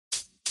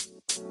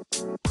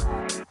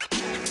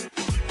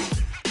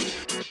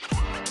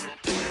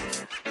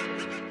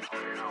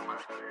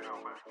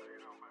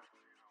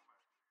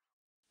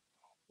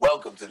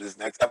Welcome to this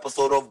next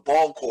episode of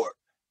Ball Court.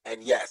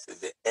 And yes, is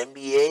the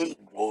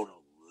NBA grown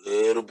a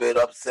little bit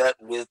upset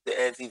with the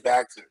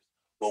anti-vaxxers?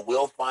 Well,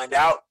 we'll find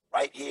out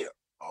right here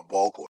on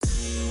Ball Court.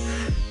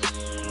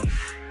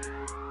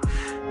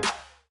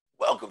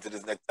 Welcome to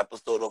this next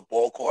episode of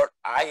Ball Court.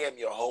 I am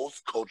your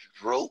host, Coach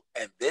Drew,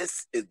 and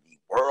this is the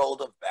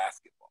world of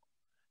basketball.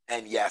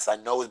 And yes, I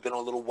know it's been a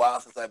little while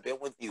since I've been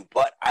with you,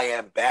 but I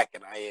am back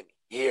and I am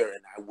here,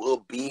 and I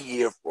will be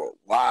here for a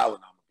while,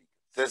 and I'm going to be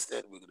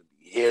consistent. We're going to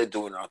be here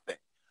doing our thing.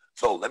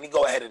 So let me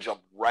go ahead and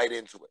jump right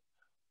into it.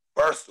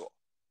 First of all,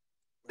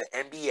 the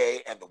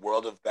NBA and the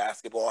world of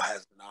basketball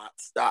has not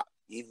stopped.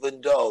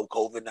 Even though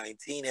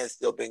COVID-19 has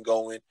still been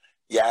going,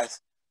 yes,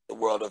 the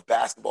world of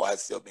basketball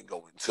has still been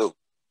going too.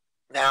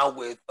 Now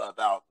with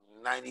about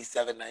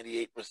 97,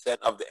 98%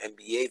 of the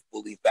NBA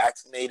fully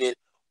vaccinated,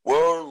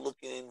 we're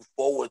looking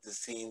forward to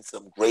seeing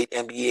some great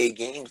NBA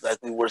games like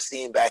we were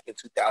seeing back in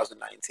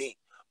 2019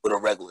 with a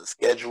regular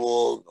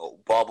schedule, no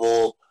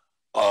bubble,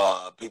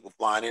 people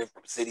flying in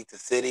from city to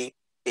city.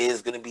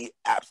 Is going to be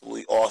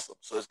absolutely awesome.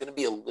 So it's going to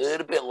be a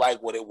little bit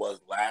like what it was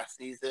last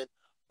season,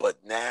 but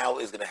now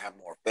it's going to have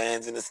more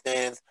fans in the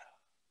stands.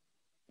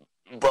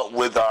 But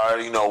with our,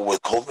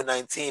 with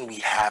COVID-19, we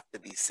have to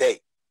be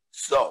safe.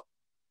 So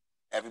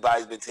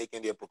everybody's been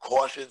taking their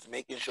precautions,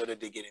 making sure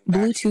that they're getting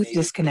vaccinated. Bluetooth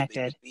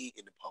disconnected. Be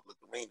in the public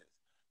arenas.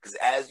 Because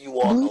as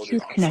you all know, there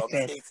are some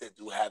states that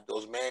do have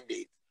those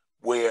mandates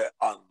where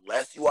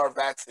unless you are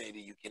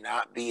vaccinated, you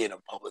cannot be in a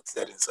public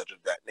setting such as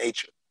that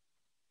nature.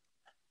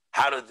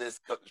 How does this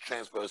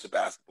transfer to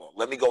basketball?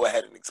 Let me go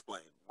ahead and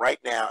explain. Right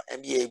now,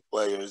 NBA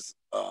players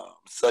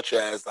such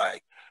as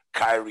like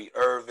Kyrie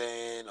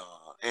Irving,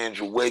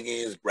 Andrew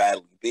Wiggins,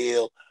 Bradley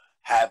Beal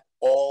have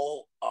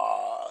all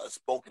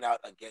spoken out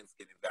against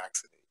getting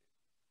vaccinated.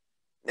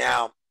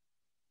 Now,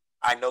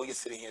 I know you're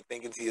sitting here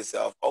thinking to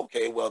yourself,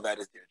 okay, well, that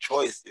is their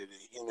choice. Their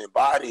human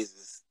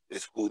bodies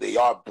is who they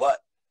are. But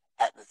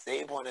at the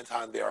same point in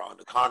time, they are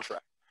under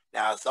contract.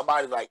 Now,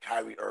 somebody like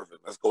Kyrie Irving,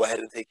 let's go ahead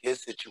and take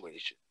his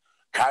situation.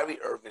 Kyrie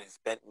Irving has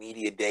spent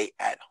media day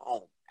at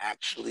home,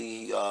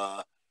 actually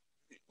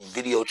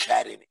video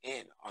chatting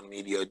in on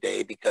media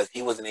day because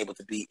he wasn't able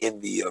to be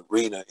in the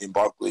arena in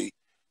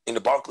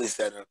the Barclays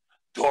Center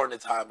during the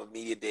time of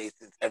media day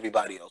since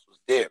everybody else was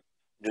there.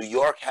 New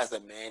York has a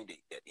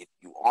mandate that if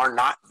you are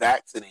not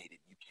vaccinated,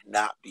 you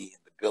cannot be in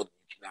the building,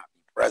 you cannot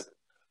be present.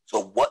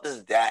 So what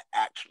does that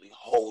actually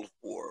hold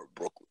for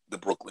the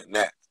Brooklyn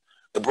Nets?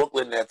 The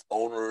Brooklyn Nets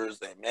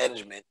owners and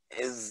management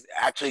is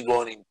actually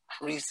growing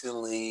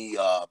increasingly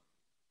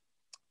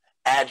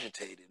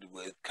agitated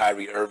with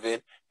Kyrie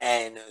Irving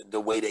and the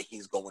way that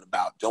he's going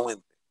about doing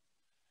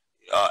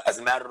things. As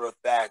a matter of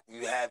fact,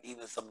 you have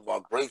even some of our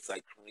greats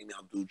like Kareem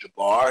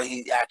Abdul-Jabbar.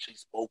 He actually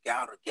spoke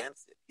out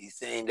against it. He's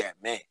saying that,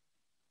 man,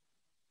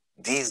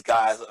 these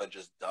guys are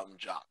just dumb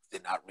jocks.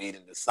 They're not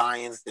reading the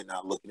science. They're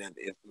not looking at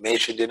the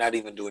information. They're not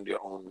even doing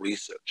their own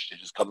research. They're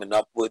just coming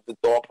up with the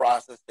thought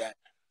process that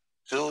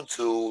due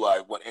to,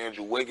 like what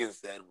Andrew Wiggins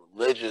said,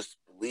 religious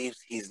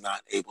beliefs, he's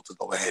not able to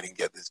go ahead and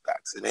get this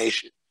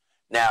vaccination.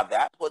 Now,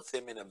 that puts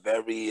him in a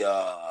very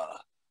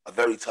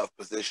tough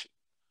position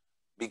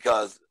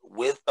because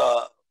with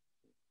the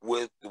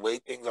way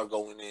things are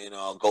going in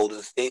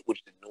Golden State,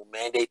 which the new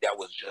mandate that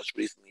was just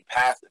recently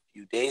passed a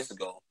few days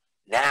ago,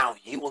 now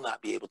he will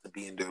not be able to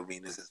be in the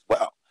arenas as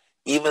well,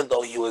 even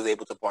though he was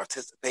able to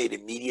participate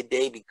in media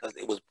day because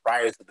it was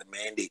prior to the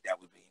mandate that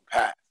was being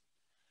passed.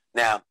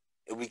 Now,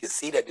 and we can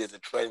see that there's a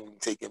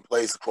trend taking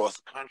place across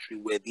the country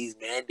where these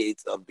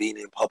mandates of being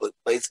in public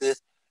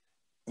places,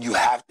 you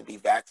have to be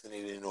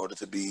vaccinated in order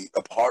to be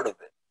a part of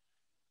it.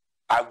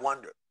 I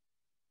wonder,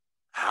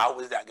 how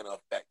is that going to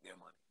affect their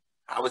money?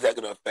 How is that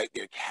going to affect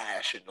their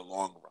cash in the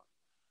long run?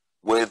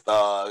 With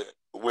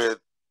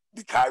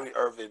the Kyrie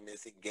Irving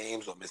missing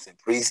games or missing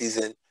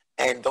preseason,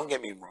 and don't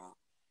get me wrong,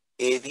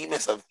 if he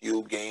missed a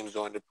few games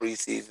during the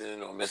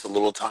preseason or missed a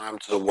little time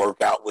to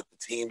work out with the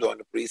team during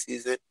the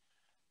preseason,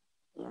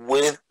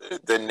 with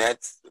the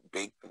Nets'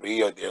 big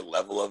three or their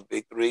level of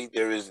big three,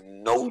 there is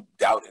no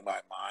doubt in my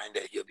mind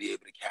that he'll be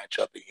able to catch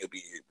up and he'll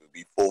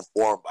be full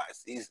form by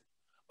season.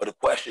 But the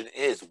question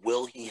is,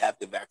 will he have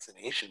the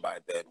vaccination by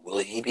then? Will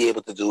he be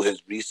able to do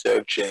his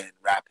research and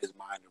wrap his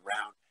mind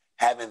around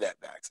having that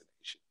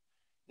vaccination?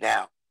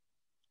 Now,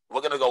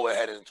 we're going to go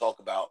ahead and talk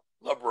about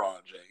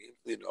LeBron James,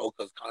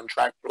 because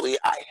contractually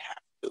I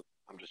have to.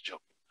 I'm just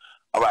joking.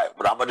 All right,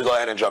 but I'm going to go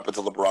ahead and jump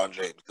into LeBron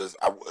James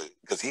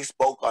because he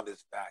spoke on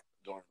this fact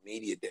during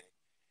media day.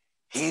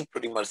 He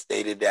pretty much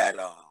stated that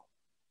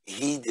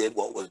he did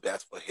what was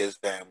best for his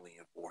family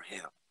and for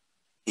him.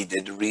 He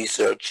did the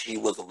research. He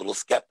was a little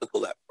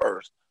skeptical at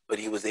first, but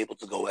he was able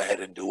to go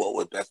ahead and do what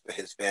was best for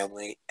his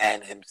family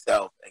and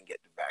himself and get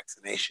the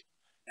vaccination.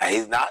 Now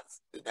he's not.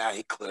 Now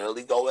he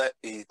clearly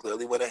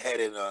went ahead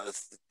and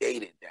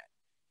stated that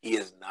he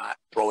is not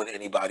throwing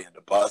anybody on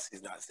the bus.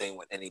 He's not saying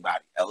what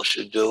anybody else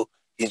should do.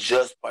 He's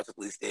just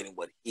particularly stating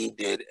what he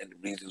did and the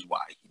reasons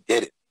why he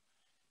did it.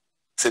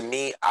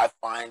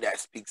 mind that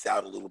speaks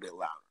out a little bit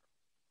louder.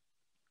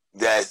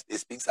 That it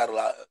speaks out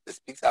loud. It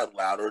speaks out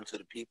louder to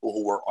the people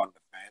who were on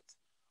the fence,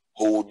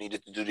 who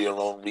needed to do their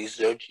own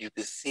research. You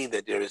can see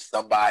that there is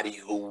somebody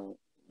who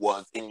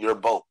was in your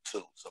boat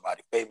too.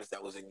 Somebody famous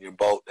that was in your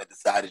boat that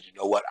decided, you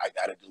know what, I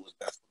got to do what's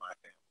best for my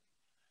family.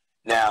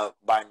 Now,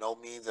 by no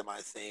means am I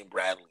saying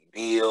Bradley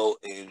Beal,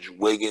 Andrew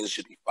Wiggins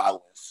should be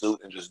following suit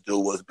and just do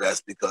what's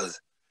best because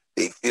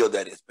they feel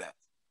that it's best.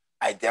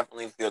 I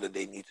definitely feel that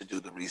they need to do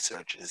the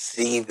research and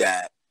see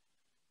that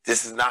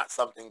this is not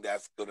something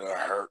that's going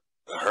to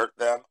hurt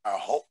them, or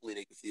hopefully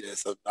they can see that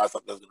it's not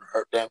something that's going to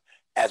hurt them,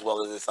 as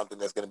well as it's something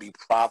that's going to be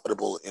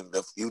profitable in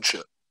the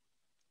future.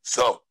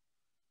 So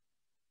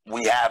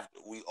we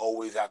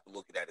always have to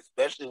look at that,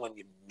 especially when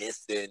you're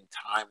missing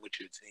time with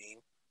your team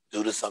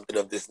due to something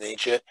of this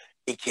nature.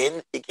 It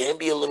can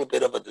be a little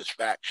bit of a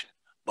distraction,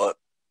 but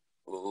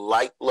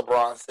like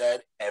LeBron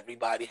said,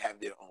 everybody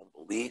have their own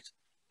beliefs,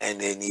 and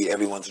they need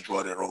everyone to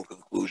draw their own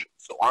conclusions.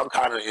 So I'm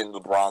kind of in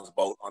LeBron's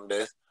boat on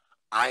this.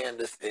 I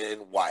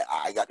understand why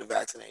I got the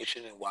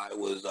vaccination and why it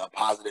was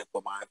positive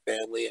for my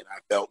family, and I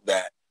felt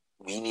that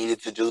we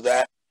needed to do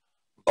that.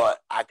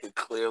 But I could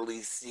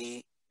clearly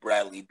see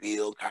Bradley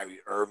Beal, Kyrie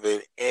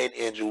Irving, and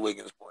Andrew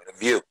Wiggins' point of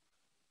view.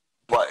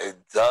 But it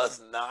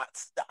does not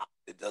stop.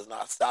 It does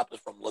not stop us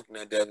from looking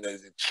at them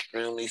as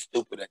extremely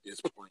stupid at this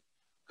point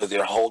because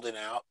they're holding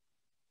out,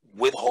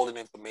 withholding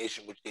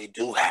information, which they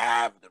do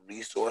have the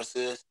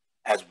resources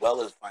as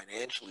well as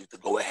financially to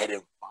go ahead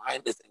and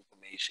find this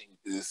information,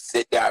 to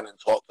sit down and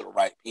talk to the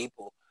right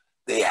people.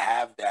 They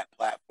have that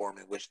platform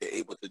in which they're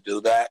able to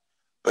do that,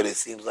 but it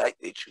seems like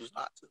they choose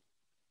not to.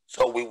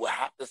 So we will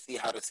have to see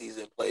how the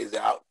season plays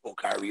out for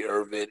Kyrie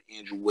Irving,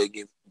 Andrew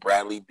Wiggins,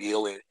 Bradley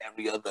Beal, and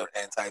every other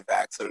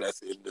anti-vaxxer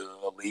that's in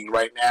the league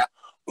right now.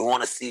 We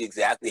want to see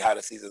exactly how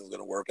the season is going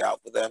to work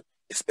out for them,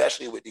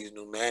 especially with these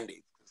new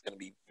mandates. It's going to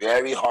be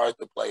very hard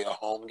to play a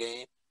home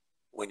game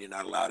when you're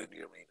not allowed in the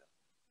arena.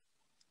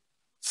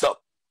 So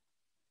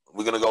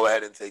we're going to go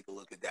ahead and take a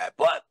look at that.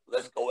 But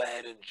let's go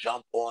ahead and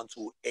jump on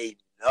to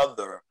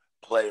another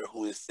player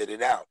who is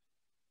sitting out.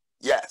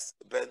 Yes,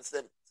 Ben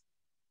Simmons.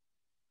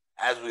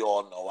 As we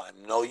all know, I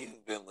know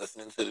you've been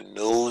listening to the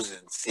news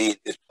and see it.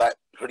 It's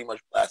pretty much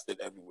plastered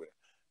everywhere.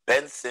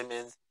 Ben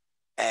Simmons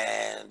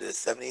and the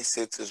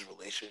 76ers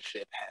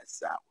relationship has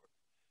soured.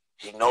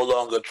 He no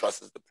longer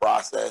trusts the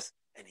process,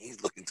 and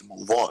he's looking to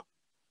move on.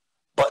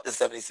 But the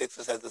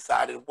 76ers has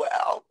decided,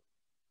 well,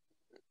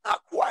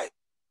 not quite.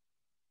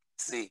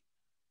 See,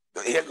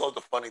 here goes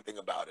the funny thing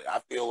about it. I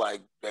feel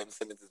like Ben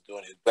Simmons is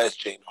doing his best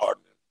James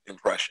Harden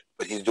impression,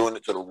 but he's doing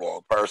it to the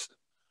wrong person.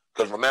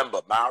 Because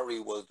remember,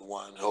 Mauri was the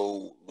one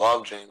who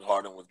loved James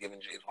Harden, was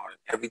giving James Harden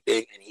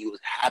everything, and he was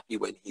happy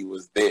when he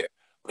was there.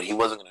 But he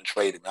wasn't going to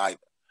trade him either.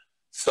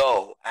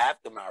 So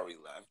after Mauri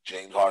left,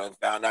 James Harden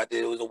found out that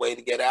it was a way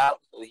to get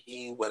out. So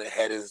he went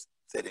ahead and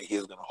said that he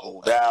was going to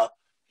hold out.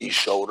 He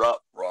showed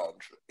up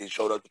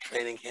to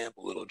training camp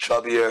a little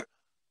chubbier,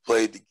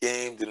 played the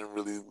game, didn't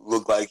really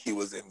look like he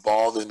was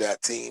involved in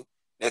that team.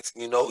 Next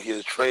thing you know, he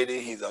was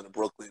traded. He's on the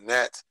Brooklyn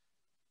Nets.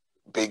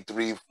 Big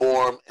three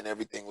form, and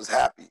everything was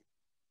happy.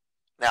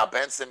 Now,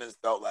 Ben Simmons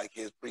felt like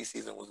his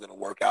preseason was going to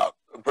work out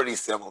pretty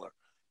similar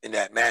in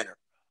that manner.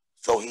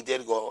 So he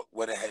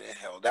went ahead and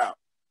held out.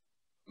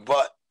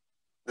 But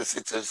the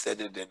Sixers said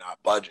that they're not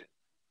budging.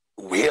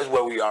 Here's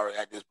where we are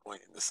at this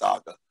point in the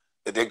saga.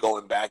 That they're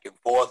going back and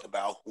forth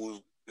about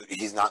who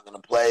he's not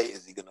going to play.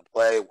 Is he going to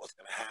play? What's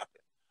going to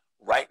happen?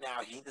 Right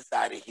now, he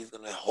decided he's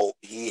going to hold.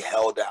 He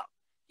held out.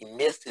 He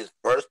missed his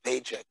first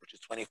paycheck, which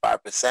is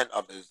 25%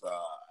 of his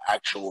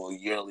actual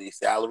yearly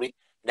salary.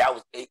 That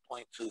was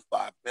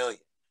 $8.25 million.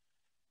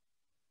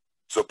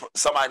 So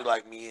somebody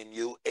like me and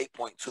you,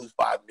 $8.25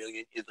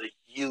 million is a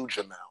huge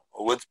amount.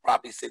 We're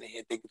probably sitting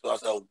here thinking to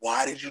ourselves,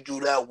 why did you do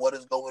that? What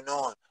is going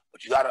on?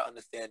 But you got to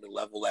understand the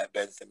level that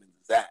Ben Simmons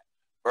is at.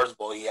 First of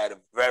all, he had a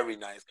very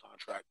nice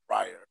contract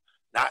prior,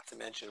 not to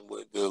mention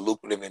with the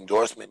lucrative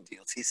endorsement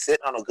deals. He's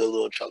sitting on a good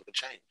little chunk of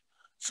change.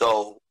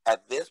 So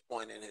at this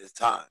point in his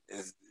time, in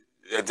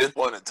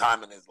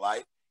his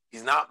life,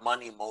 he's not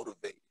money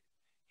motivated.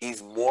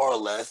 He's more or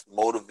less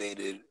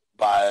motivated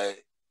by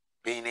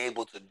being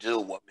able to do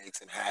what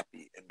makes him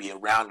happy and be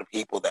around the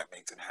people that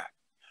makes him happy.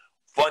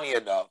 Funny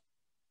enough,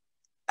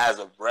 as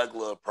a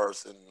regular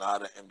person,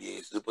 not an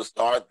NBA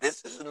superstar,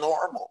 this is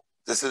normal.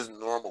 This is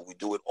normal. We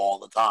do it all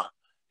the time.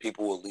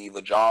 People will leave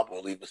a job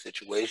or leave a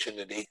situation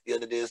that they feel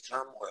that there's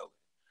turmoil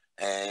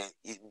in.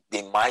 And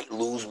they might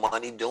lose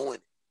money doing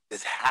it.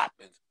 This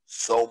happens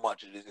so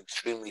much. It is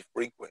extremely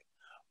frequent.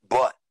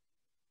 But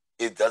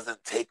it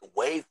doesn't take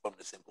away from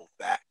the simple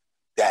fact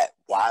that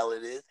while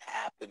it is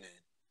happening,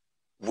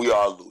 we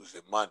are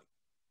losing money.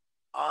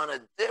 On a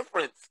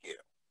different scale,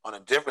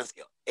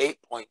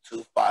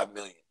 8.25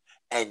 million.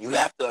 And you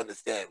have to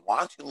understand,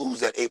 once you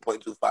lose that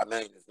 8.25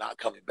 million, it's not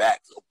coming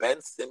back. So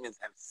Ben Simmons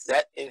has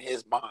set in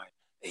his mind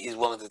that he's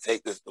willing to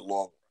take this the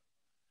long run.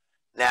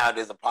 Now,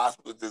 there's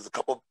a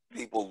couple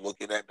people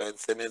looking at Ben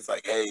Simmons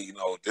like, hey,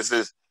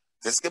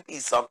 this could be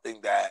something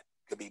that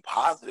could be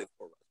positive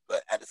for us.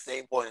 But at the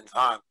same point in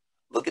time,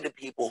 Look at the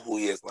people who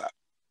he has left.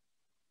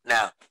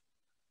 Now,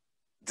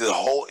 the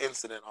whole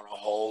incident on a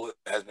whole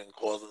has been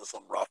causing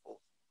some ruffles.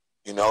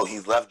 You know,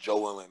 he's left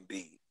Joel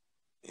Embiid.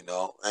 You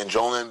know, and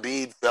Joel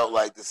Embiid felt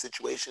like the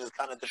situation is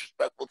kind of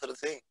disrespectful to the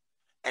team.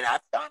 And I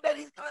found that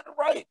he's kind of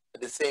right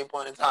at the same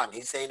point in time.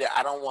 He's saying that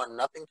I don't want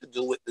nothing to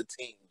do with the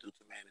team due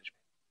to management.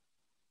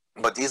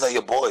 But these are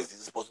your boys.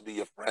 These are supposed to be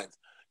your friends.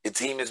 Your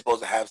team is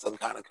supposed to have some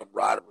kind of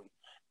camaraderie.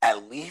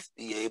 At least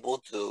be able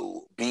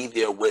to be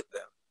there with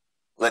them.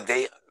 Let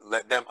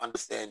them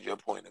understand your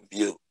point of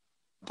view.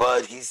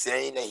 But he's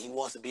saying that he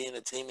wants to be in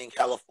a team in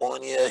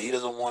California. He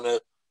doesn't want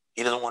to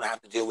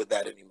have to deal with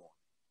that anymore.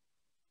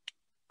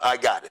 I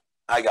got it.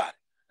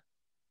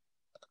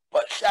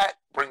 But Shaq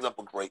brings up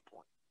a great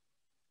point.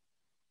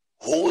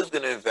 Who is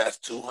going to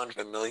invest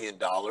 $200 million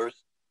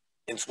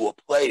into a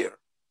player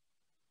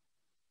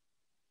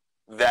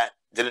that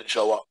didn't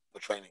show up for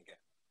training camp,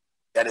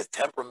 that is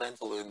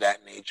temperamental in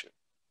that nature?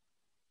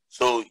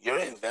 So you're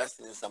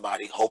investing in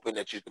somebody hoping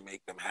that you can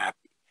make them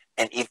happy.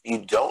 And if you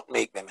don't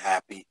make them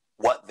happy,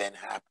 what then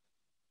happens?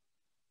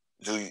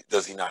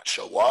 Does he not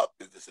show up?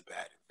 Is this a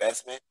bad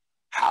investment?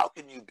 How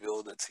can you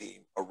build a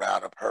team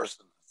around a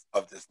person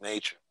of this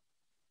nature?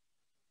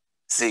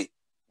 See,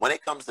 when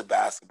it comes to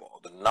basketball,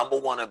 the number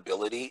one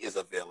ability is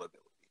availability.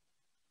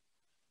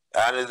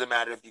 It doesn't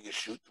matter if you can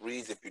shoot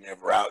threes if you're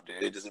never out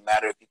there. It doesn't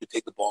matter if you can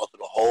take the ball to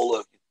the hole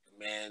or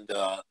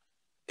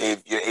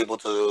if you're able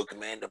to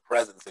command a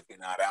presence if you're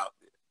not out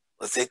there.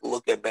 Let's take a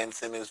look at Ben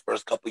Simmons'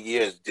 first couple of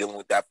years dealing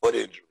with that foot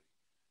injury.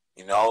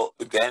 You know,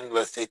 then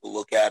let's take a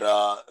look at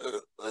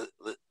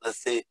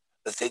let's take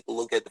a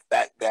look at the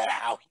fact that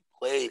how he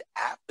played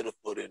after the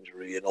foot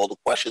injury and all the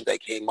questions that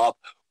came up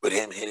with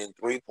him hitting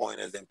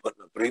 3-pointers and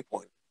putting a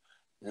 3-pointer.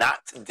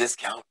 Not to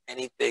discount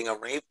anything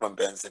away from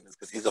Ben Simmons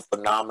because he's a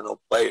phenomenal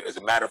player. As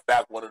a matter of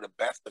fact, one of the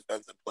best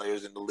defensive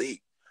players in the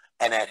league.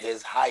 And at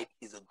his height,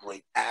 he's a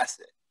great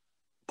asset.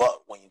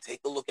 But when you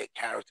take a look at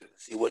character and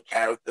see what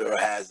character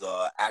has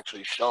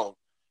actually shown,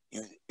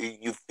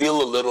 you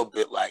feel a little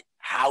bit like,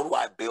 how do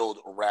I build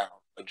around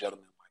a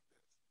gentleman like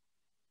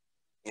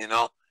this? You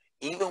know,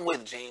 even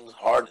with James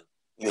Harden,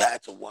 you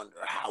had to wonder,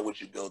 how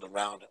would you build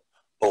around him?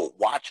 But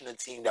watching a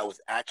team that was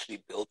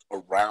actually built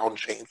around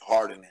James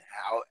Harden and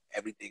how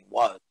everything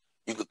was,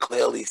 you could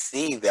clearly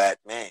see that,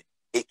 man,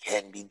 it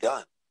can be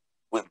done.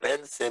 With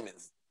Ben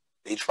Simmons,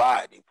 they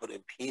tried. They put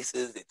in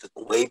pieces. They took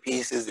away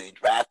pieces. They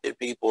drafted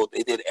people.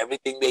 They did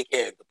everything they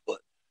can to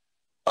put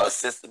a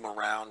system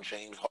around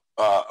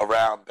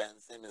around Ben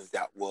Simmons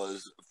that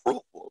was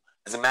fruitful.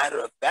 As a matter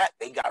of fact,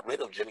 they got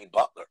rid of Jimmy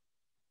Butler,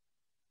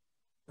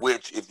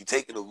 which, if you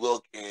take a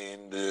look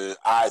in the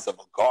eyes of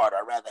a guard,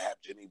 I'd rather have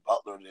Jimmy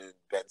Butler than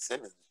Ben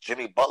Simmons.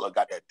 Jimmy Butler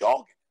got that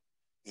dog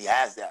in him. He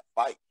has that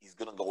fight. He's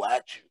going to go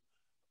at you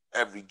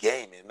every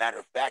game. As a matter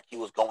of fact, he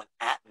was going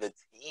at the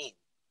team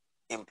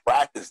in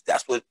practice.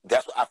 That's what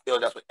I feel.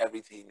 That's what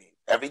every team needs.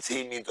 Every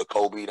team needs a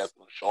Kobe that's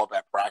going to show up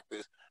at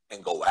practice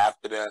and go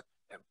after them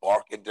and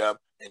bark at them.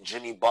 And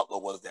Jimmy Butler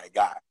was that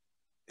guy.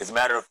 As a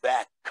matter of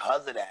fact,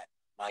 because of that,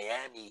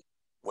 Miami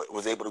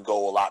was able to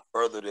go a lot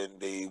further than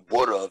they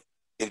would have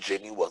if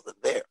Jimmy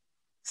wasn't there.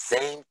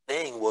 Same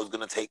thing was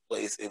going to take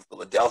place in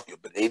Philadelphia,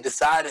 but they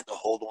decided to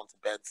hold on to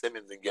Ben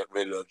Simmons and get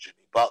rid of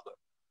Jimmy Butler.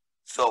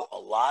 So a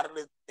lot of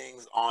the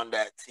things on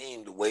that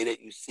team, the way that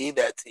you see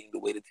that team, the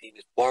way the team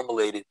is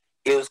formulated,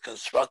 it was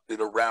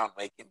constructed around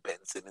making Ben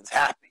Simmons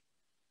happy.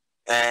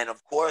 And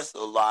of course, a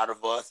lot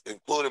of us,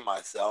 including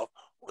myself,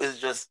 we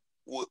just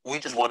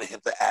wanted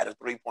him to add a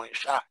 3-point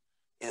shot.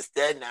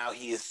 Instead, now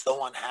he is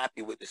so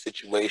unhappy with the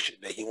situation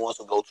that he wants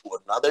to go to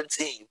another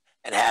team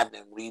and have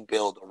them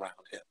rebuild around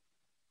him.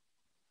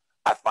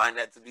 I find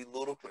that to be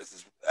ludicrous.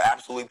 It's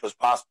absolutely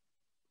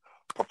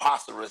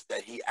preposterous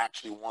that he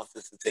actually wants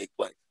this to take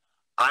place.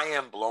 I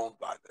am blown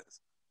by this.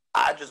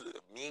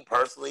 Me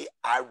personally,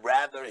 I'd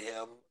rather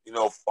him,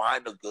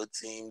 find a good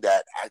team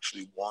that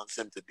actually wants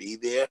him to be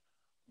there.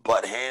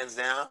 But hands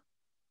down,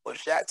 what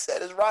Shaq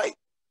said is right.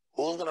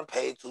 Who's going to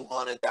pay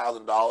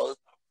 $200,000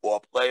 for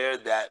a player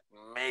that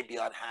may be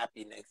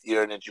unhappy next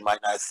year and that you might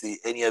not see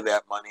any of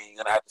that money?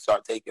 You're going to have to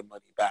start taking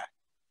money back.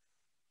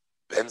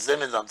 Ben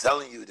Simmons, I'm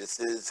telling you, this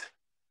is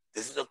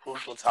a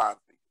crucial time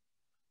for you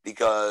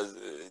because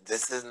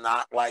this is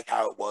not like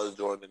how it was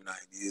during the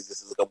 90s.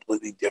 This is a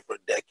completely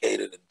different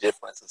decade and a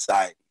different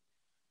society.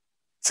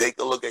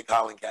 Take a look at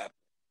Colin Kaepernick.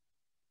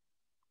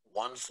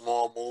 One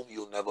small move,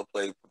 you'll never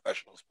play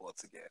professional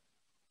sports again.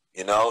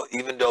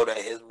 Even though that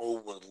his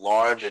move was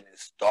large and it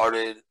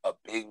started a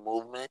big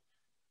movement,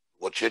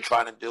 what you're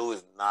trying to do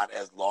is not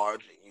as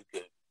large, and you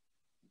could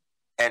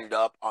end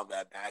up on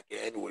that back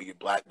end where you're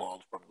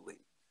blackballed from the league.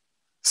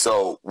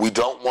 So we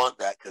don't want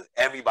that because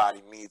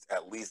everybody needs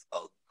at least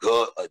a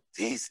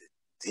decent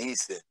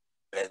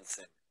Ben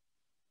Simmons.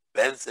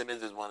 Ben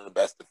Simmons is one of the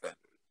best defenders.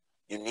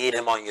 You need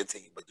him on your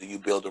team, but do you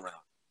build around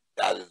him?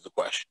 That is the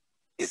question.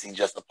 Is he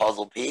just a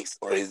puzzle piece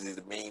or is he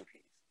the main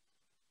piece?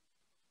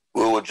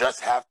 We'll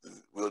just have to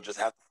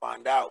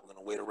find out. We're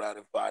going to wait around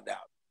and find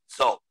out.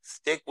 So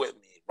stick with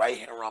me right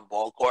here on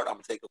Ball Court. I'm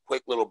going to take a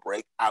quick little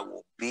break. I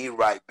will be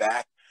right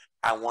back.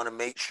 I want to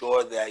make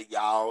sure that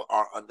y'all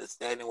are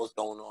understanding what's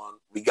going on.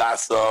 We got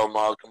some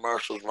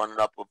commercials running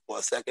up for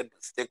a second,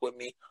 but stick with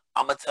me.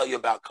 I'm going to tell you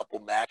about a couple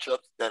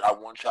matchups that I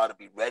want y'all to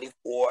be ready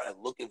for and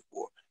looking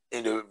for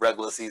in the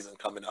regular season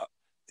coming up.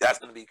 That's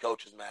going to be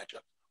coaches'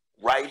 matchups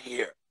right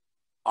here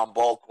on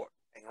Ball Court.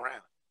 Hang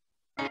around.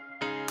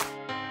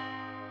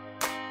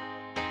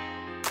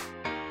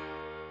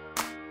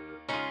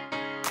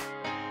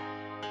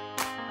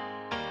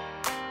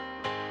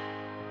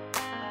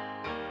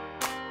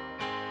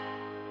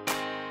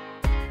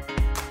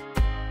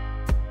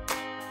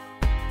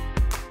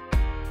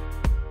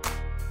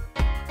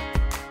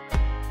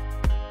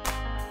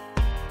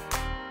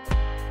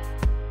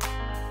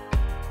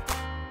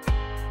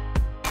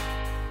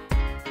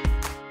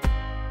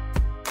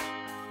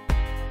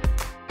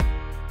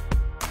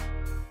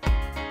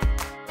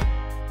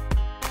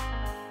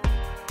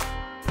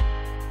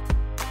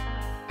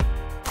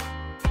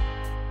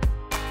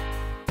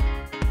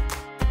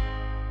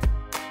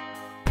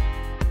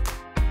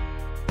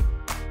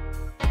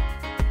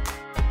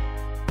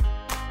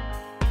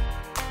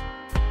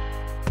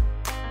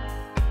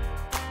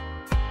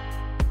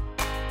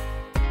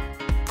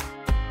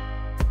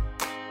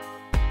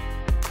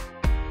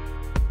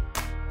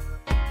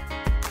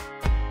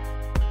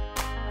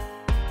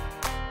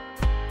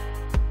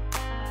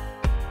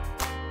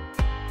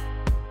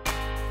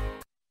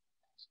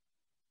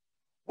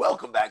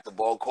 Welcome back to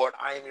Ball Court.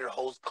 I am your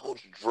host,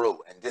 Coach Drew,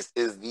 and this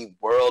is the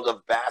world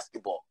of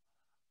basketball.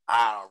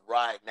 All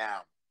right,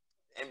 now,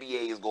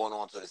 NBA is going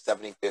on to the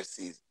 75th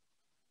season,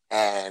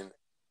 and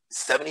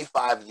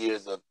 75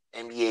 years of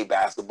NBA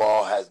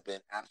basketball has been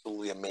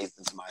absolutely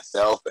amazing to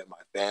myself and my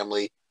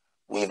family.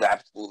 We've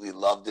absolutely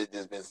loved it.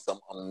 There's been some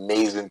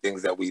amazing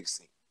things that we've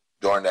seen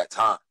during that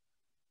time.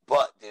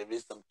 But there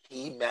is some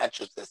key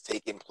matchups that's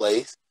taking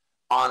place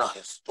on a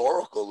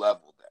historical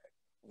level that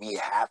we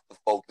have to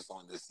focus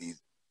on this season.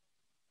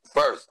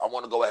 First, I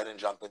want to go ahead and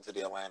jump into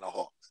the Atlanta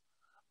Hawks.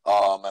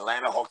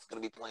 Atlanta Hawks are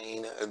going to be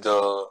playing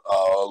the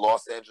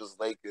Los Angeles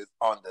Lakers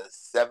on the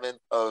 7th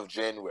of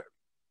January.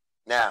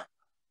 Now,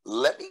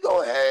 let me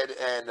go ahead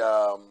and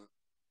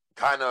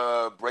kind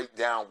of break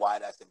down why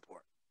that's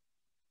important.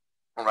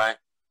 All right?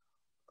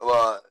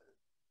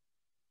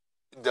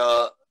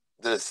 The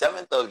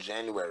 7th of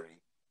January,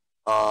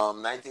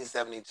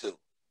 1972,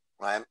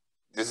 right?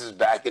 This is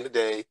back in the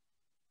day.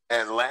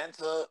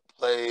 Atlanta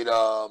played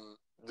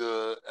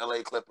the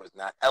LA Clippers.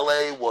 Now,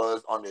 LA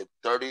was on their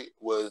 33rd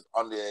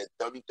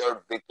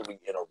victory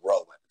in a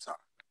row at the time,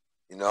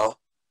 you know,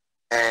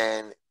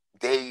 and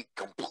they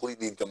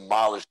completely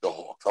demolished the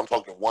Hawks. I'm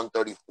talking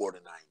 134 to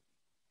 90.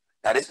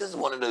 Now, this is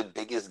one of the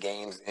biggest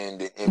games in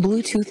the NBA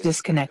Bluetooth history.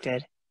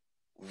 disconnected.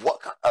 What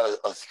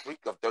a streak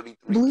of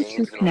 33 Bluetooth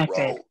games in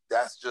connected. a row?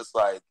 That's just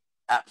like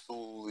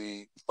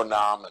absolutely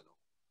phenomenal.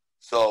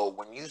 So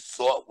when you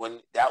saw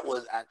when that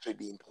was actually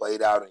being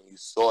played out and you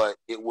saw it,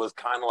 it was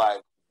kind of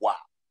like, wow.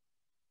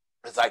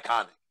 It's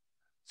iconic.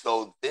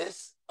 So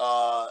this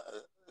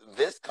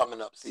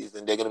coming up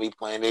season, they're going to be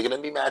playing. They're going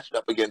to be matched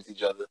up against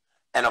each other.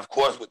 And of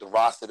course, with the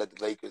roster that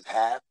the Lakers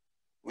have,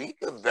 we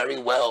could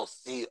very well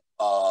see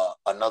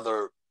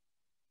another.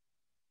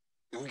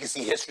 We can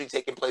see history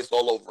taking place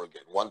all over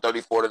again.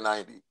 134 to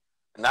 90.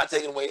 I'm not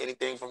taking away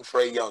anything from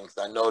Trae Young.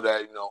 I know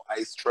that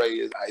Ice Trae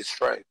is Ice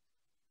Trae.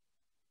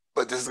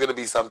 But this is going to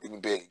be something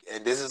big,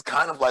 and this is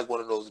kind of like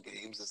one of those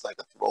games. It's like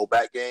a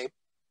throwback game.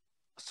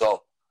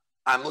 So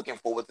I'm looking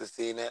forward to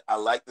seeing it. I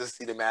like to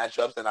see the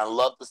matchups, and I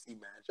love to see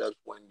matchups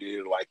when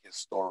they're like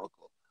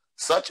historical,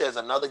 such as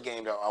another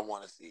game that I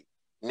want to see,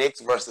 Knicks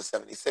versus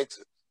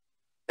 76ers.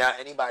 Now,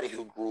 anybody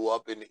who grew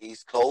up in the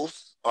East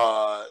Coast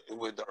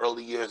with the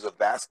early years of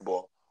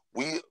basketball,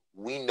 we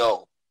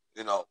know,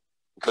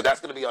 because that's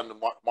going to be on the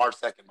March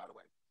 2nd, by the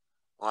way.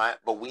 All right?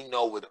 But we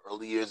know with the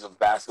early years of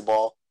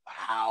basketball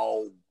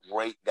how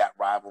great that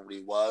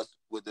rivalry was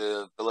with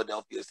the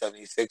Philadelphia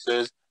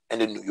 76ers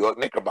and the New York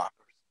Knickerbockers.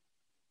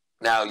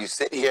 Now, you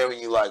sit here and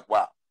you're like,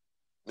 wow,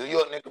 New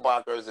York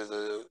Knickerbockers is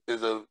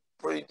a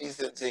pretty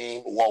decent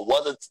team. Well,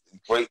 was a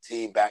great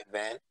team back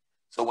then.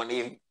 So when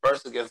they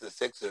first against the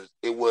Sixers,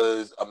 it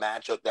was a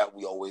matchup that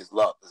we always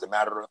loved. As a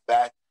matter of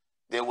fact,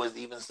 there was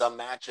even some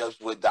matchups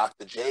with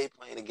Dr. J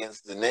playing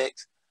against the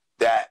Knicks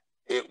that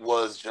it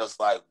was just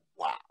like,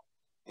 wow.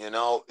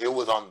 It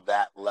was on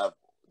that level.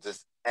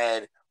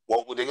 And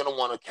what they're going to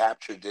want to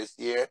capture this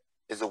year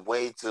is a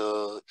way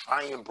to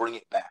try and bring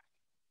it back.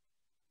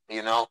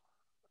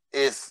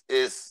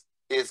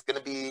 It's going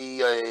to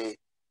be a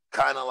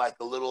kind of like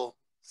a little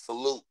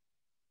salute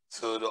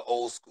to the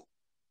old school.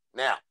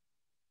 Now,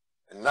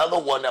 another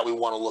one that we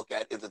want to look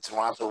at is the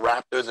Toronto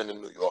Raptors and the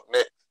New York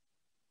Knicks.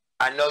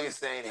 I know you're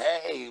saying,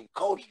 hey,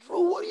 Coach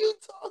Drew, what are you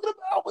talking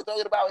about? We're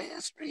talking about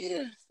history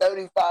here.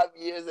 75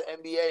 years of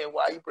NBA, and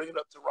why are you bringing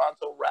up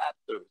Toronto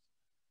Raptors?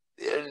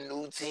 They're a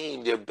new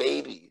team. They're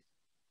babies.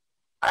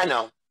 I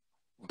know,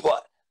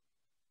 but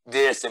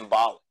they're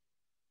symbolic.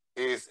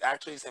 It's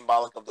actually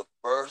symbolic of the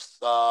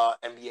first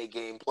NBA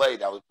game played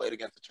that was played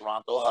against the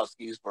Toronto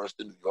Huskies versus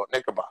the New York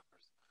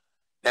Knickerbockers.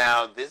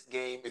 Now, this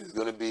game is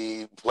going to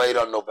be played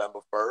on November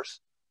 1st.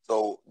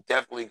 So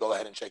definitely go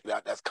ahead and check it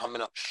out. That's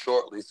coming up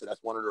shortly. So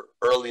that's one of the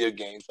earlier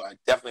games. So I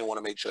definitely want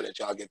to make sure that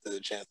y'all get to the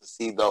chance to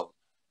see those.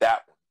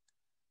 That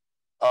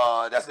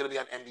one. That's going to be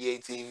on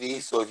NBA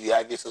TV. So if you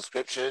have your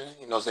subscription,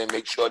 you know what I'm saying,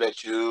 make sure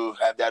that you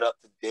have that up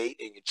to date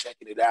and you're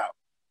checking it out.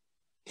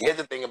 Here's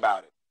the thing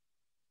about it.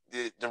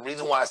 The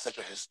reason why it's such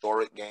a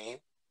historic game,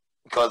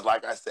 because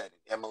like I said,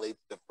 it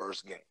emulates the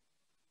first game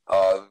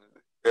of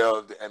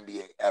the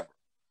NBA ever.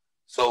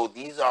 So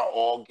these are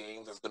all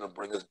games that's going to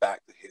bring us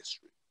back to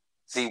history.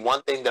 See,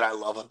 one thing that I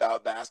love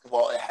about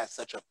basketball, it has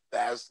such a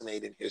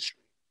fascinating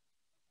history.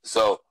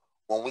 So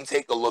when we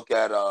take a look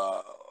at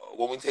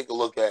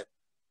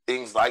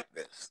things like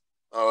this,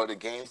 the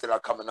games that are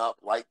coming up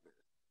like this,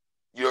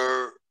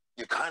 you're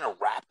kind of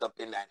wrapped up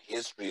in that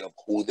history of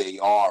who they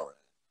are and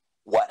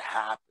what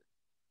happened.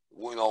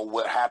 You know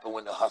what happened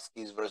when the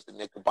Huskies versus the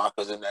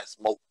Knickerbockers in that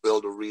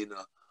smoke-filled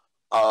arena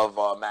of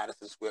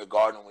Madison Square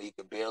Garden, where you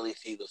could barely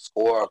see the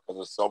score because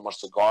there's so much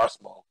cigar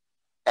smoke.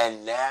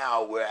 And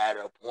now we're at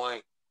a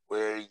point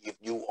where if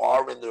you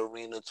are in the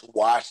arena to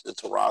watch the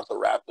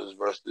Toronto Raptors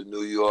versus the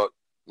New York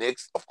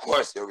Knicks, of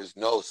course there is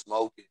no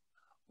smoking,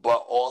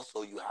 but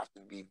also you have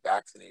to be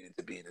vaccinated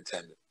to be in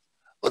attendance.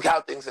 Look how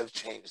things have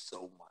changed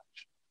so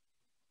much.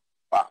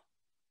 Wow.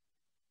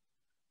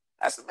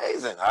 That's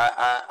amazing.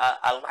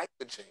 I like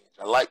the change.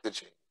 I like the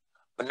change.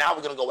 But now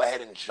we're going to go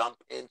ahead and jump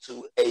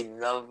into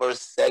another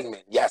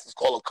segment. Yes, it's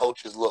called A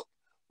Coach's Look,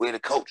 where the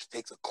coach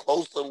takes a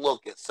closer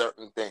look at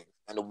certain things.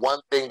 And the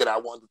one thing that I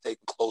want to take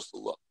a closer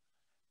look,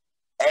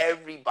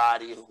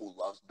 everybody who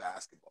loves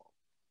basketball,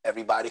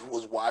 everybody who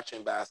was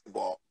watching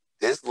basketball,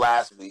 this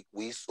last week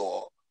we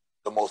saw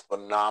the most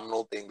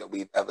phenomenal thing that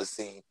we've ever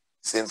seen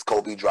since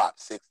Kobe dropped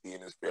 60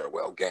 in his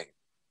farewell game.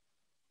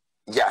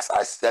 Yes,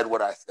 I said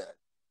what I said.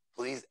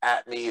 Please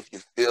at me if you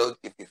feel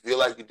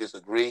like you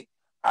disagree.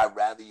 I'd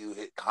rather you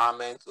hit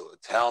comments or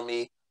tell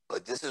me,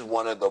 but this is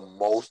one of the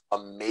most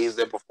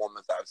amazing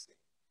performances I've seen.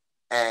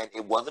 And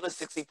it wasn't a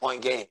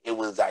 60-point game. It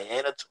was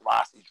Diana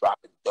Taurasi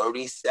dropping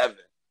 37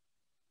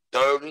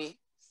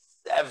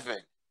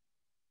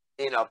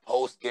 in a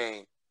post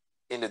game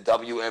in the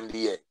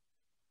WNBA.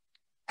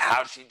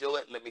 How'd she do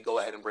it? Let me go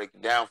ahead and break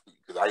it down for you,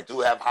 because I do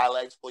have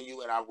highlights for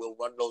you, and I will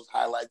run those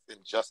highlights in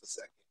just a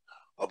second.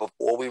 But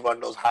before we run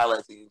those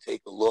highlights, you can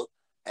take a look,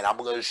 and I'm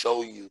going to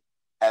show you.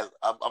 I'm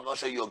going to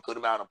show you a good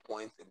amount of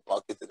points and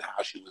buckets and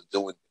how she was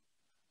doing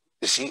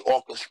it. She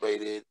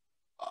orchestrated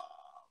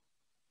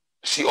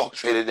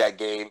that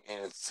game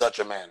in such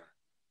a manner.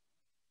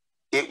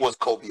 It was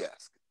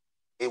Kobe-esque.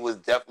 It was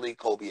definitely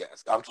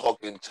Kobe-esque. I'm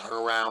talking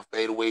turnaround,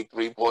 fadeaway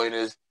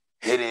three-pointers,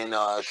 hitting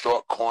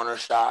short corner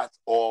shots,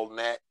 all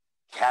net,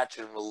 catch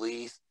and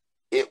release.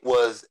 It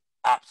was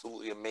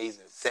absolutely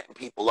amazing. Setting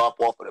people up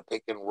off of the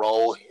pick and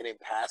roll, hitting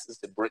passes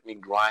to Brittany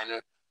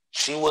Griner.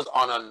 She was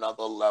on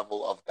another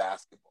level of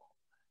basketball.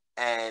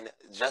 And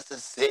just to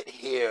sit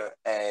here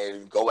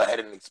and go ahead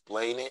and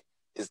explain it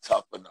is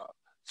tough enough.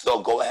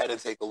 So go ahead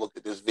and take a look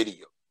at this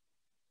video.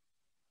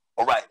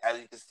 All right, as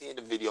you can see in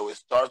the video, it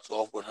starts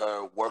off with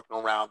her working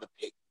around the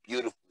pick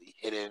beautifully,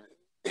 hitting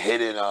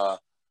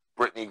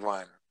Brittany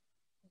Griner.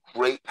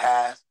 Great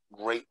pass,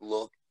 great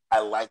look. I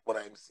like what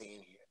I'm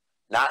seeing here.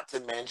 Not to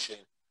mention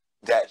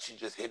that she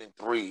just hitting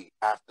three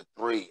after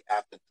three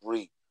after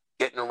three,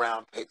 getting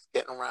around picks,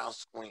 getting around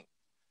screens,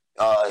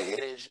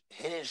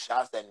 hitting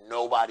shots that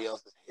nobody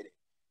else is hitting.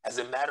 As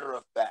a matter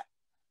of fact,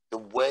 the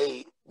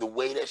way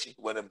that she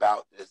went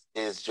about this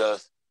is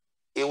just,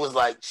 it was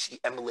like she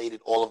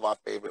emulated all of our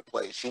favorite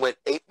plays. She went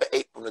 8 for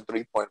 8 from the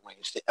 3-point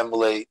range to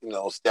emulate,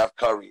 Steph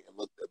Curry, and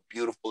looked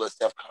beautiful as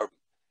Steph Curry.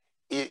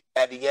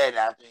 At the end,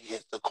 after he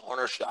hits the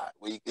corner shot,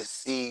 where you can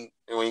see,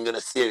 and when you're going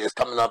to see it, it's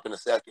coming up in a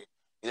second.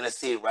 You're going to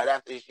see it right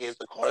after she hits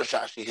the corner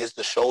shot, she hits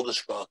the shoulder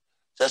shrug.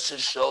 Just to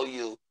show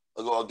you,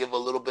 I'll give a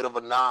little bit of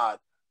a nod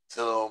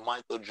to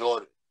Michael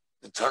Jordan,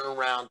 the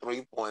turnaround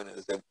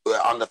three-pointers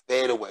on the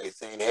fadeaway,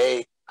 saying,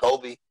 hey,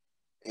 Kobe,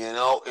 it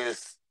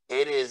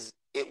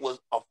was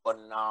a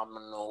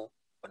phenomenal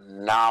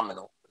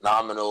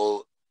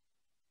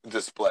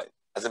display.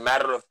 As a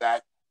matter of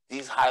fact,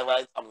 these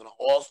highlights, I'm going to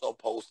also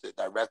post it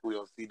directly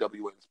on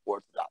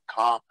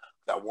CWNsports.com,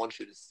 because I want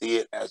you to see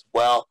it as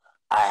well.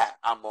 I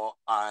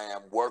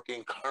am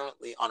working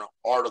currently on an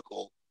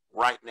article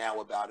right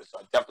now about it, so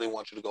I definitely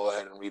want you to go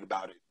ahead and read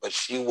about it. But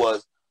she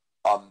was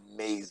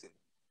amazing.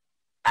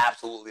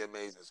 Absolutely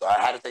amazing. So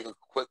I had to take a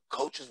quick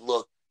coach's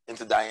look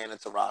into Diana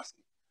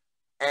Taurasi.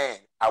 And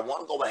I want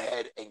to go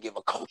ahead and give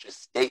a coach's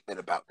statement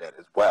about that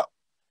as well.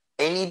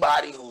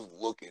 Anybody who's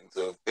looking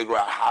to figure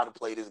out how to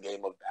play this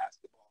game of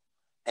basketball,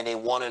 and they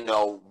want to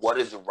know what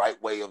is the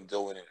right way of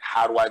doing it,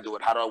 how do I do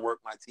it, how do I work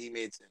my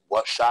teammates in,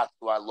 what shots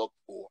do I look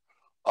for,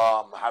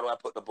 how do I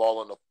put the ball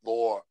on the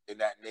floor, in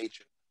that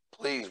nature,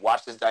 please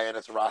watch this Diana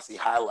Taurasi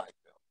highlight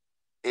film.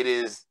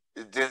 It's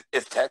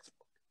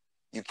textbook.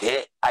 You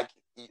can't, I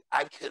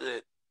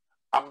couldn't,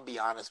 I'm going to be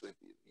honest with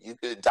you.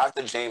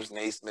 Dr. James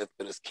Naismith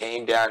could have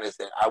came down and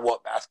said, I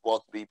want basketball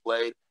to be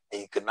played,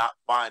 and you could not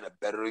find a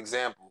better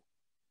example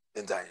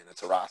than Diana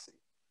Taurasi.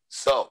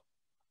 So,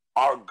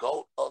 our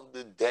GOAT of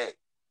the day,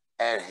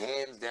 and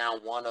hands down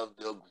one of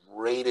the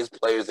greatest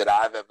players that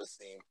I've ever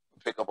seen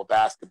pick up a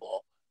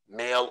basketball,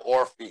 male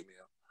or female,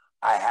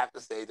 I have to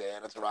say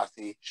Diana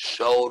Taurasi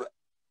showed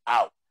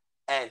out.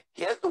 And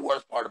here's the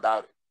worst part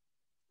about it.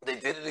 They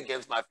did it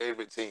against my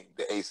favorite team,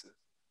 the Aces.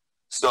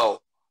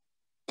 So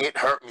it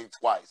hurt me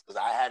twice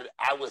because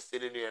I was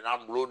sitting there and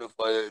I'm rooting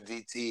for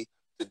DT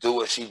to do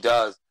what she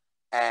does.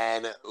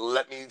 And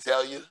let me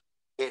tell you,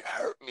 it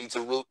hurt me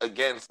to root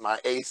against my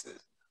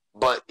Aces.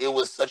 But it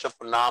was such a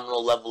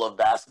phenomenal level of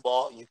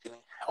basketball. You can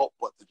help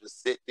but to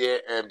just sit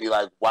there and be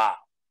like, "Wow,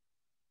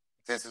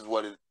 this is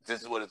what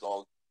it's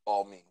all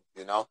means,"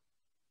 you know.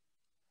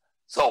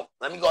 So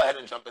let me go ahead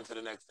and jump into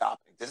the next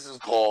topic. This is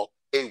called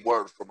a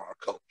word from our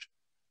coach.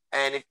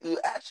 And if you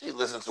actually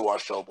listen to our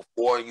show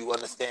before, you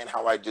understand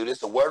how I do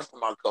this. A word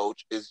from our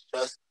coach is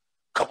just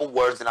a couple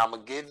words that I'm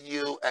going to give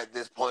you at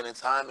this point in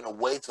time in a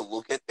way to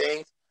look at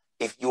things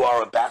if you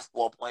are a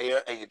basketball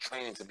player and you're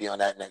training to be on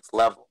that next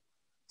level.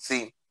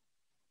 See,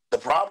 the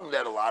problem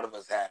that a lot of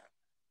us have,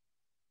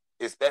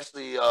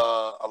 especially a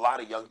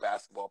lot of young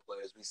basketball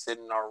players, we sit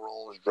in our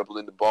rooms,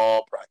 dribbling the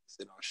ball,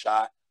 practicing our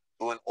shot,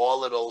 doing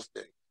all of those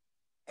things.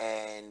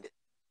 And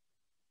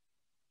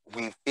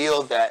we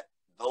feel that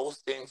those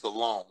things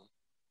alone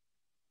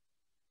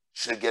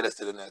should get us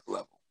to the next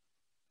level.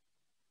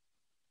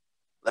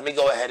 Let me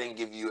go ahead and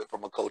give you it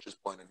from a coach's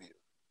point of view.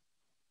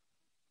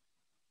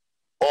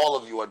 All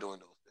of you are doing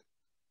those things.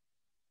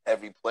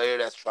 Every player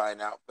that's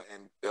trying out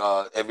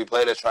every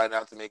player that's trying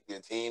out to make their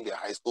team, their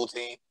high school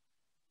team,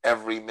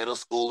 every middle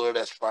schooler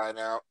that's trying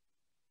out,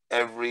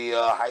 every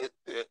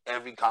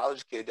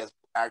college kid that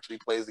actually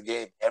plays the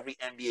game, every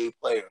NBA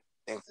player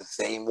thinks the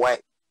same way.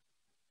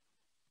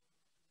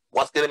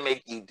 What's going to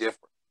make you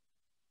different?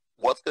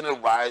 What's going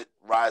to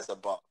rise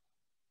above?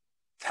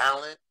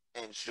 Talent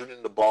and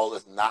shooting the ball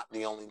is not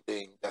the only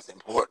thing that's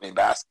important in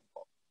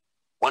basketball.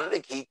 One of the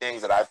key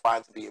things that I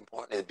find to be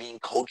important is being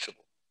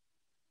coachable.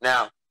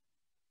 Now,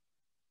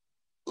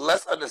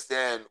 let's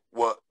understand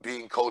what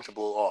being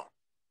coachable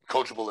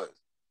is.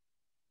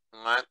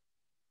 All right?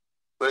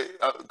 But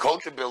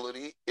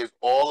coachability is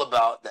all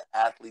about the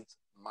athlete's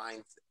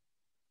mindset.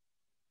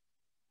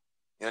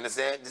 You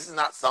understand? This is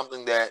not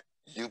something that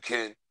you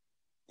can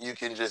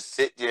just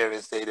sit there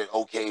and say that,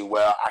 okay,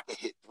 well, I can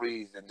hit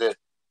threes and this.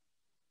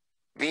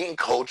 Being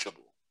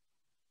coachable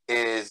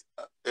is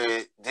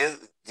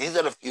these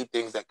are the few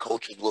things that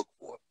coaches look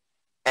for.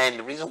 And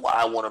the reason why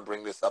I want to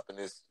bring this up and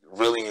it's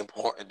really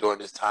important during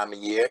this time of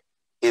year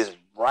is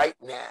right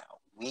now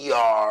we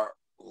are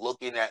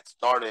looking at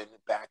starting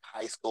back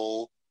high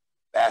school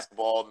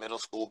basketball, middle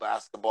school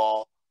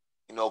basketball,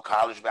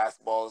 college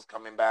basketball is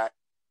coming back.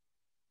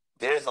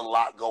 There's a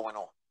lot going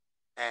on.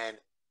 And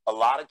a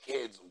lot of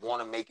kids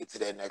want to make it to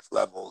their next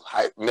level.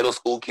 Middle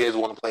school kids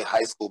want to play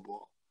high school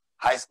ball.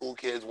 High school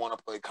kids want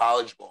to play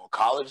college ball.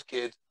 College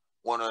kids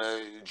want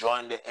to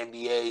join the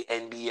NBA,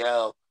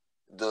 NBL,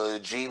 the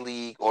G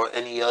League, or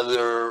any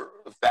other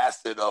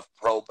facet of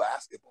pro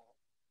basketball.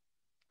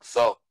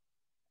 So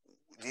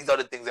these are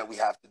the things that we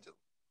have to do.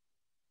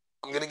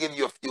 I'm going to give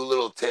you a few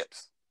little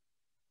tips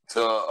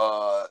these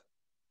are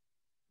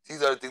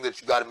the things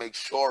that you got to make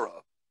sure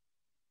of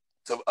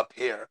to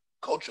appear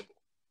coachable.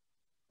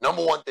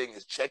 Number one thing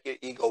is check your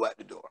ego at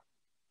the door.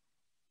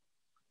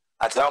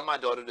 I tell my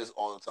daughter this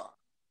all the time.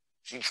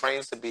 She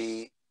wants to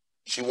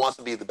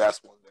be the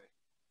best one day.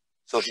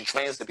 So she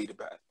trains to be the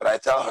best. But I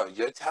tell her,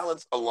 your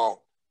talents alone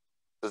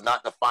does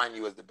not define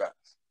you as the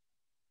best.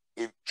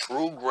 If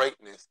true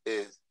greatness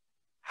is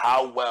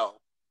how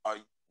well are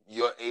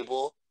you're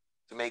able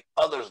to make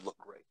others look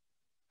great.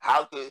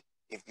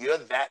 If you're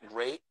that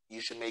great,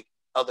 you should make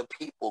other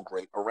people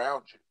great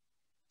around you.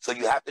 So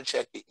you have to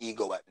check your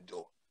ego at the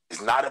door.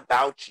 It's not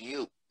about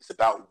you. It's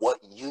about what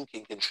you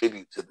can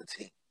contribute to the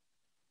team.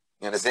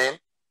 You understand?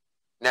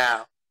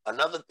 Now,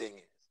 another thing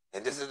is,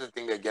 and this is the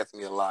thing that gets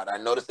me a lot, I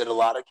notice that a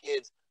lot of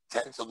kids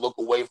tend to look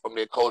away from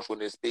their coach when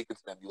they're speaking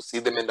to them. You'll see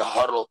them in the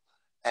huddle,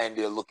 and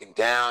they're looking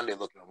down, they're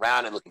looking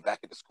around, they're looking back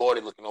at the score,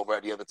 they're looking over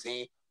at the other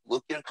team.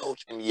 Look your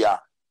coach in the eye.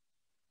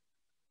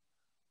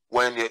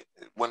 When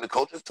the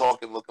coach is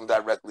talking, look him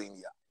directly in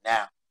the eye.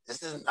 Now,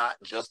 this is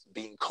not just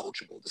being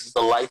coachable. This is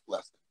a life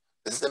lesson.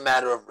 This is a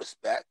matter of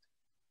respect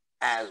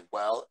as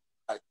well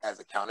as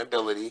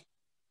accountability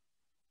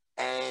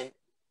and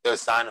a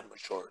sign of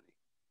maturity.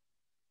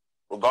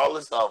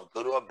 Regardless of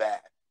good or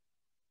bad,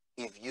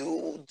 if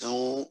you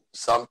do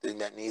something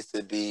that needs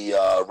to be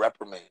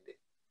reprimanded,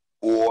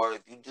 or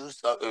if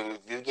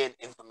you get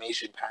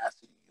information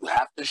passed to you, you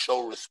have to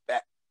show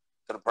respect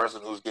to the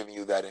person who's giving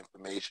you that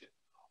information,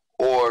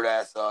 or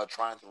that's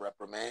trying to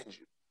reprimand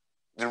you.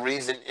 The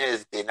reason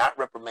is they're not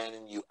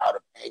reprimanding you out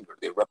of anger.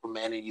 They're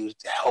reprimanding you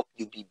to help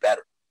you be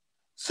better.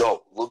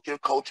 So look your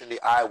coach in the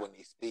eye when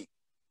they speak,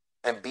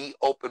 and be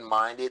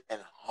open-minded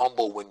and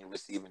humble when you're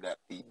receiving that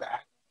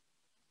feedback.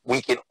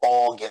 We can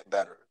all get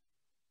better.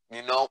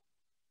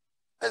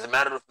 As a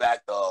matter of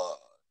fact,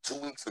 2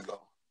 weeks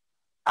ago,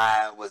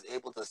 I was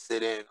able to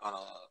sit in on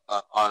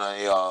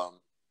a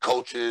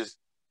coach's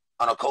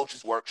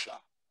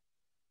workshop,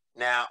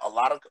 Now,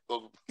 a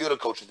few of the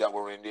coaches that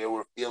were in there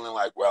were feeling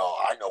like, well,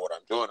 I know what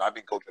I'm doing. I've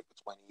been coaching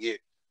for 20 years.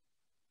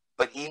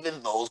 But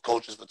even those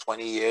coaches for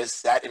 20 years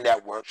sat in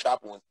that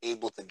workshop and was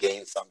able to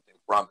gain something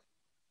from it.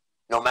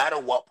 No matter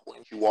what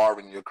point you are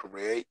in your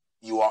career,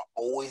 you are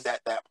always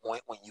at that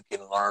point when you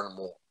can learn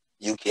more.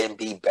 You can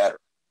be better.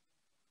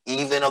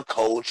 Even a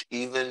coach,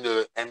 even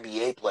the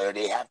NBA player,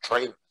 they have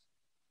trainers.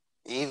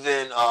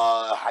 Even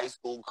high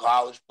school,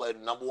 college player, the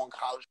number one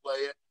college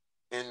player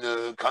in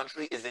the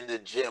country is in the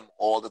gym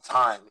all the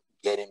time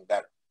getting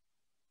better.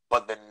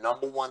 But the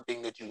number one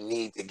thing that you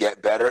need to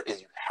get better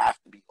is you have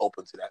to be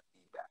open to that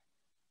feedback.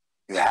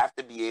 You have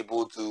to be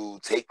able to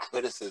take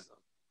criticism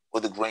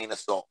with a grain of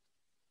salt.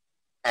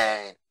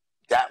 And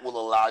that will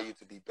allow you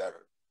to be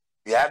better.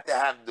 You have to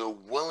have the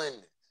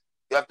willingness.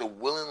 You have to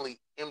willingly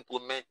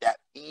implement that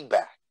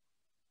feedback.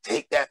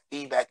 Take that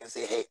feedback and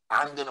say, hey,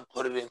 I'm going to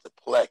put it into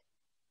play.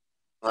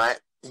 Right?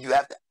 You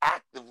have to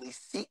actively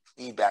seek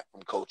feedback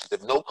from coaches.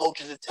 If no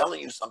coaches are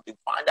telling you something,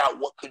 find out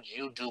what could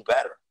you do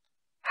better.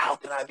 How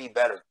can I be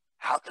better?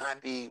 How can I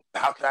be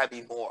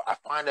more? I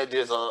find that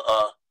there's a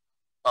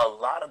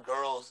lot of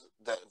girls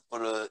that for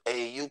the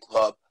AAU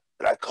club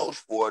that I coach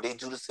for, they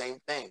do the same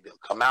thing. They'll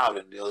come out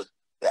and they'll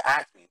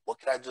ask me, what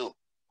can I do?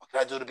 What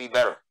can I do to be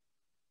better?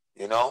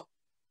 You know?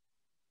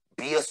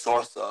 Be a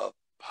source of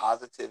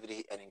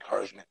positivity and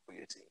encouragement for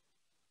your team.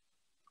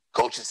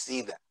 Coaches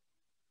see that.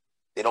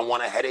 They don't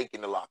want a headache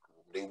in the locker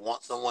room. They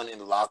want someone in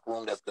the locker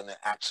room that's going to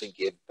actually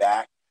give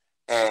back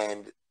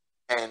and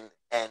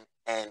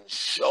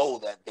show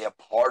that they're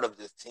part of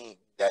this team,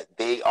 that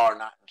they are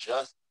not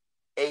just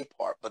a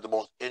part, but the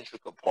most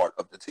intricate part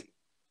of the team.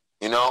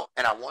 You know,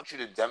 and I want you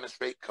to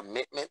demonstrate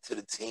commitment to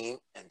the team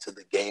and to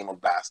the game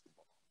of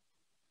basketball.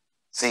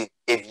 See,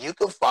 if you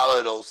can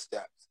follow those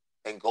steps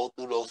and go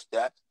through those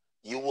steps,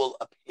 you will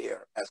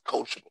appear as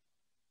coachable.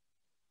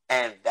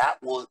 And that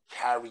will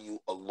carry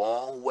you a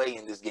long way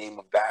in this game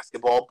of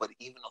basketball, but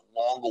even a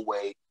longer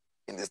way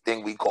in this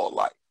thing we call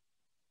life.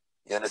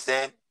 You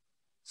understand?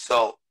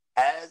 So,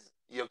 as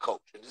your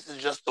coach, and this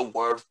is just a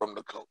word from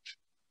the coach,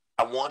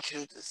 I want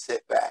you to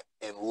sit back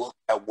and look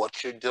at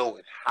what you're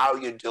doing, how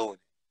you're doing it,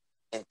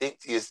 and think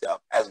to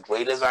yourself, as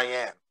great as I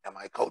am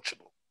I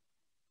coachable?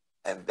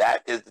 And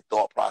that is the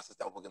thought process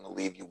that we're going to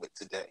leave you with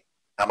today.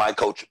 Am I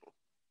coachable?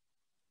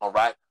 All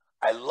right?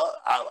 I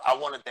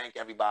want to thank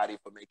everybody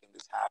for making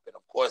this happen.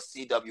 Of course,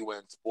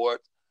 CWN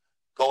Sports.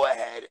 Go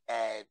ahead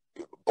and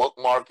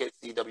bookmark it,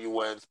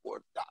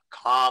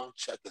 cwnsports.com.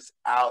 Check us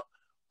out.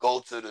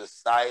 Go to the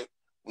site.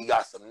 We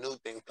got some new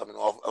things coming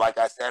off. Like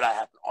I said, I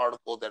have an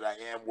article that I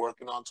am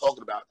working on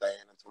talking about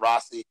Diana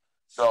Taurasi.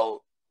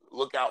 So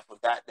look out for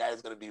that. That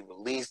is going to be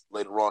released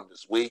later on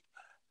this week.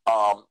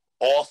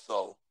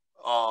 Also,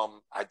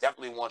 I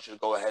definitely want you to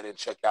go ahead and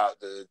check out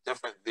the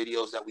different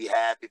videos that we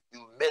have. If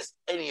you missed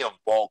any of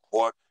Ball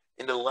Court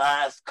in the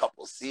last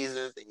couple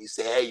seasons and you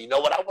say, hey, you know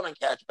what, I want to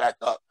catch back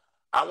up.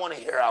 I want to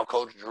hear how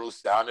Coach Drew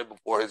sounded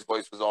before his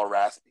voice was all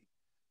raspy.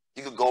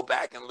 You can go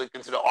back and look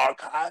into the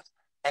archives,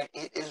 and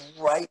it is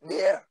right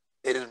there.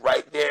 It is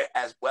right there,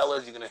 as well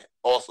as you're going to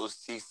also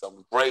see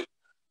some great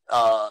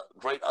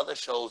other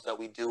shows that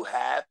we do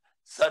have,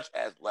 such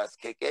as Let's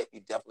Kick It.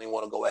 You definitely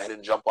want to go ahead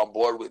and jump on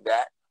board with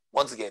that.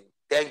 Once again,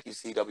 thank you,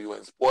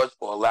 CWN Sports,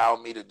 for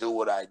allowing me to do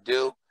what I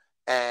do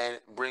and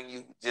bring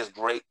you just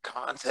great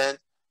content.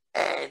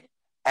 And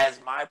as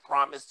my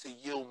promise to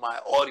you, my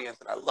audience,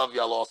 and I love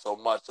y'all all so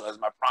much, so as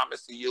my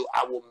promise to you,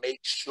 I will make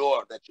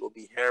sure that you'll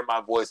be hearing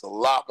my voice a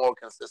lot more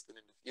consistent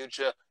in the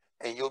future,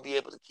 and you'll be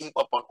able to keep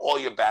up on all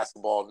your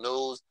basketball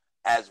news,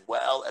 as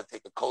well as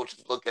take a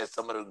coach's look at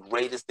some of the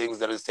greatest things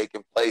that is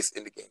taking place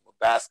in the game of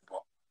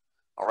basketball.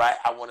 All right?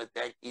 I want to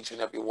thank each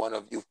and every one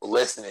of you for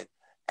listening,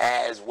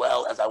 as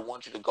well as I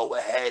want you to go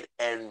ahead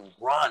and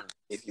run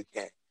if you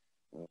can.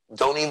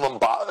 Don't even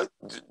bother.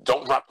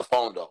 Don't drop the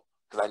phone, though,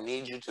 because I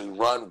need you to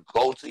run,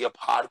 go to your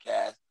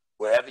podcast,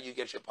 wherever you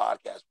get your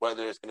podcast,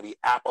 whether it's going to be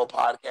Apple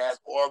Podcasts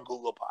or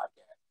Google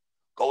Podcasts.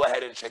 Go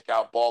ahead and check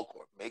out Ball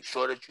Court. Make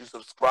sure that you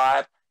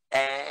subscribe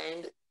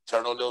and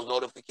turn on those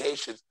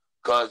notifications,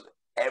 because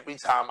every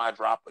time I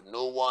drop a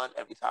new one,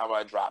 every time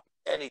I drop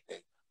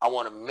anything, I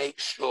want to make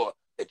sure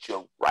that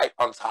you're right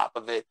on top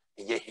of it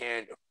and you're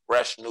hearing the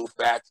fresh new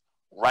facts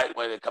right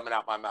when they're coming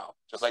out my mouth.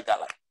 Just like that,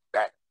 like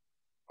that.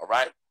 All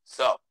right?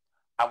 So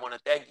I want to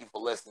thank you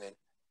for listening.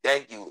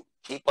 Thank you.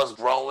 Keep us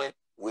growing.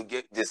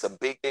 There's some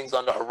big things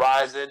on the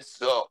horizon.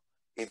 So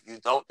if you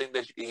don't think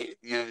that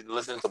you're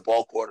listening to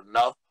Ball Court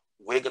enough,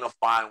 we're going to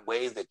find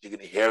ways that you're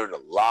going to hear it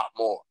a lot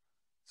more.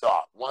 So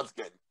once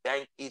again,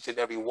 thank each and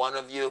every one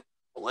of you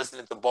for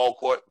listening to Ball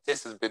Court.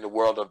 This has been the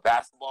World of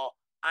Basketball.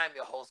 I'm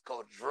your host,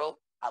 Coach Drew.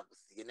 I will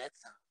see you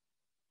next time.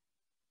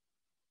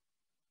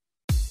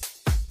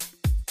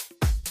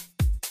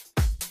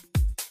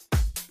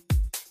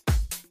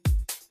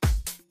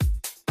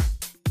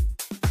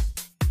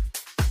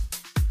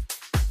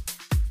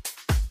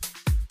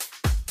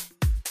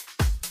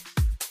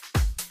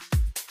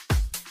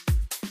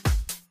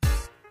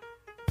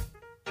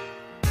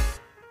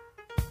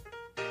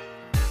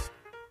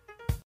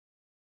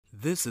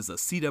 This is a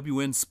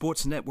CWN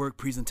Sports Network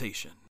presentation.